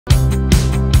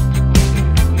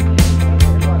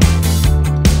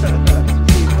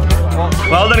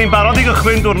Wel, da ni'n barod I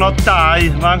gychwyn diwrnod 2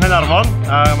 yma yng Caernarfon.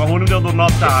 Mae hwn yn mynd o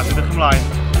diwrnod 2, dwi'n dechrau ymlaen.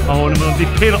 Mae hwn yn mynd o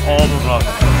dipyn o diwrnod.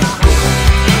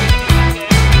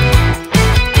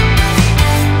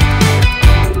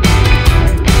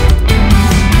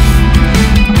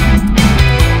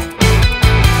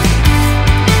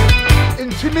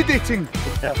 Intimidating.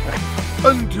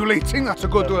 Undulating, that's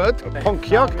a good word.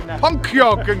 Ponciog.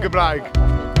 Ponciog yn Gymraeg.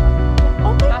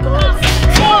 Oh my God!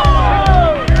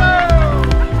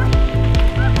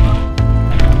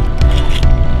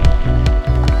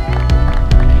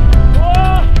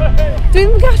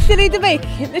 Dwi'n gallu reid y beic.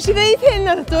 Nes I ddeud hyn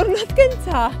ar y diwrnod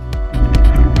gynta.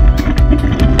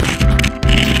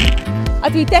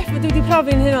 A dwi wedi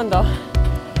profi'n hyn ond o.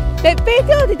 Be di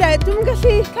o di de? Dwi'n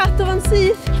gallu cadw fo'n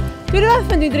syth. Dwi'n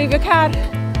rhywbeth pan dwi'n dreifio car.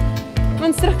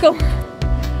 Mae'n strygl.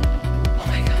 Oh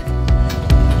my God.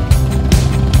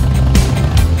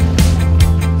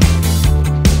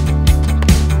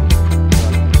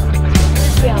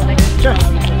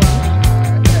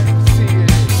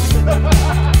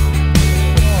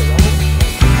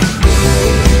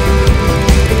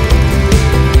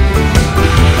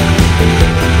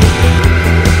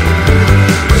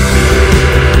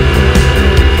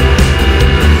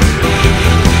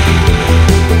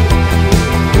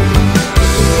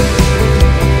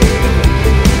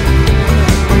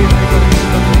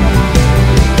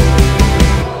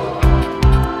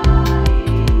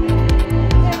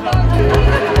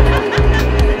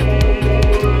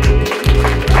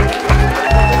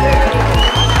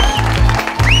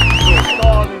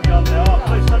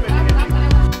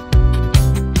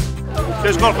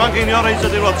 Gorffan gynio reis y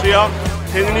diwrnod trio.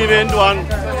 Cyn I ni fynd wan,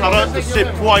 ar y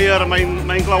zip wire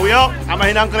mae'n glawio. A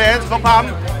mae hynna'n gred, so pam.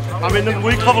 Mae'n mynd yn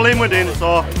fwy cyflym wedyn,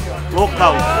 so look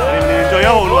out. Ni'n mynd I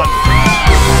enjoyo hwn wan.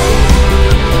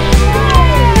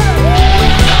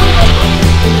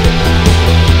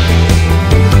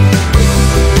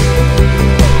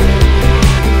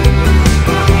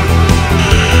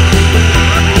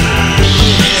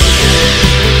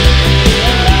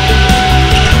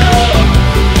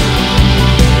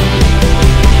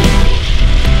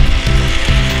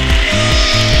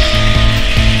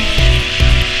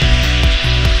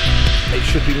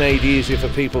 Should be made easier for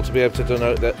people to be able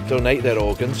to donate their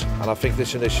organs, and I think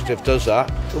this initiative does that.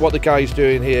 What the guys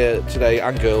doing here today,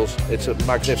 and girls, it's a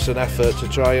magnificent effort to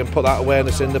try and put that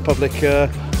awareness in the public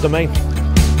domain.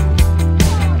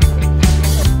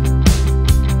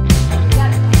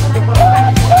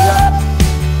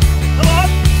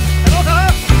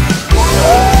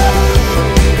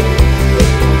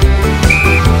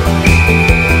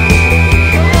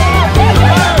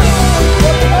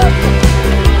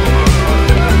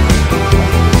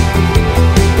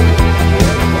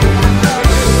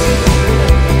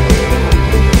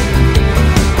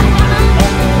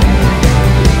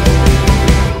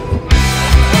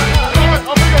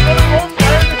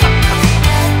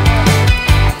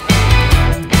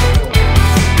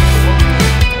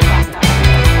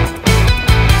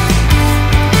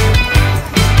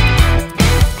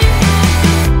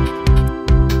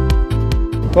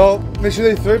 Wel, nes I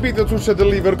ddeithio I beidio trwsiad y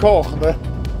lifer coch, ynddo?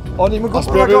 O'n i'm yn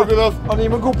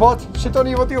gwybod, sut o'n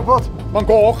I fod I wybod? Mae'n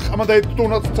goch, a mae'n deud, do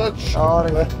not touch. O,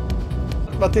 reit.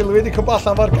 Mae Dilwyd I cwmpa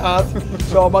allan fo'r gad,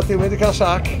 so mae Dilwyd I cael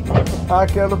sac.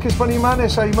 Ac lwcus bod ni yma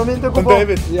nesaf, I'm yn mynd o gwbl. Yn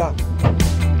David. Ia.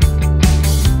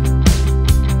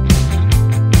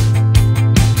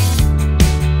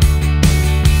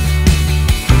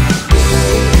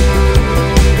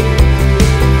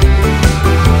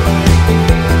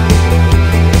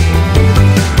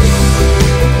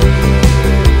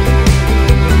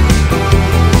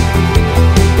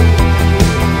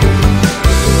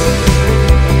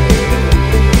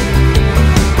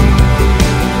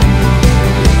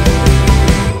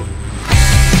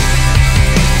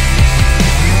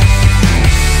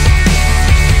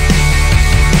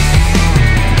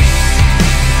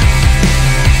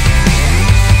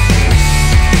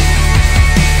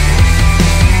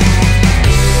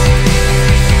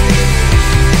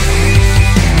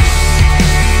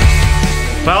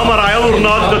 Wel, mae'r ail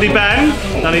diwrnod dod I ben.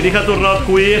 Da ni wedi cael diwrnod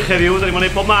gwych heddiw. Da ni'n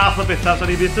gwneud bob math o bethau, so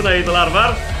ni byth yn gwneud fel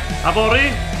arfer. A fori,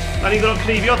 da ni'n gorfod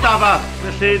cneifio dafad.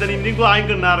 Felly, da ni'n mynd i'n blaen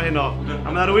gynnar heno. A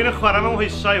mae rhywun yn chwarae mewn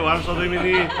hwysau iwan, so dwi'n mynd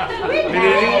I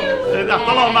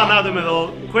adal o'n fanna, dwi'n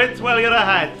meddwl. Quit while you're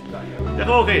ahead. Diolch yn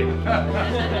fawr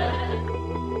chi.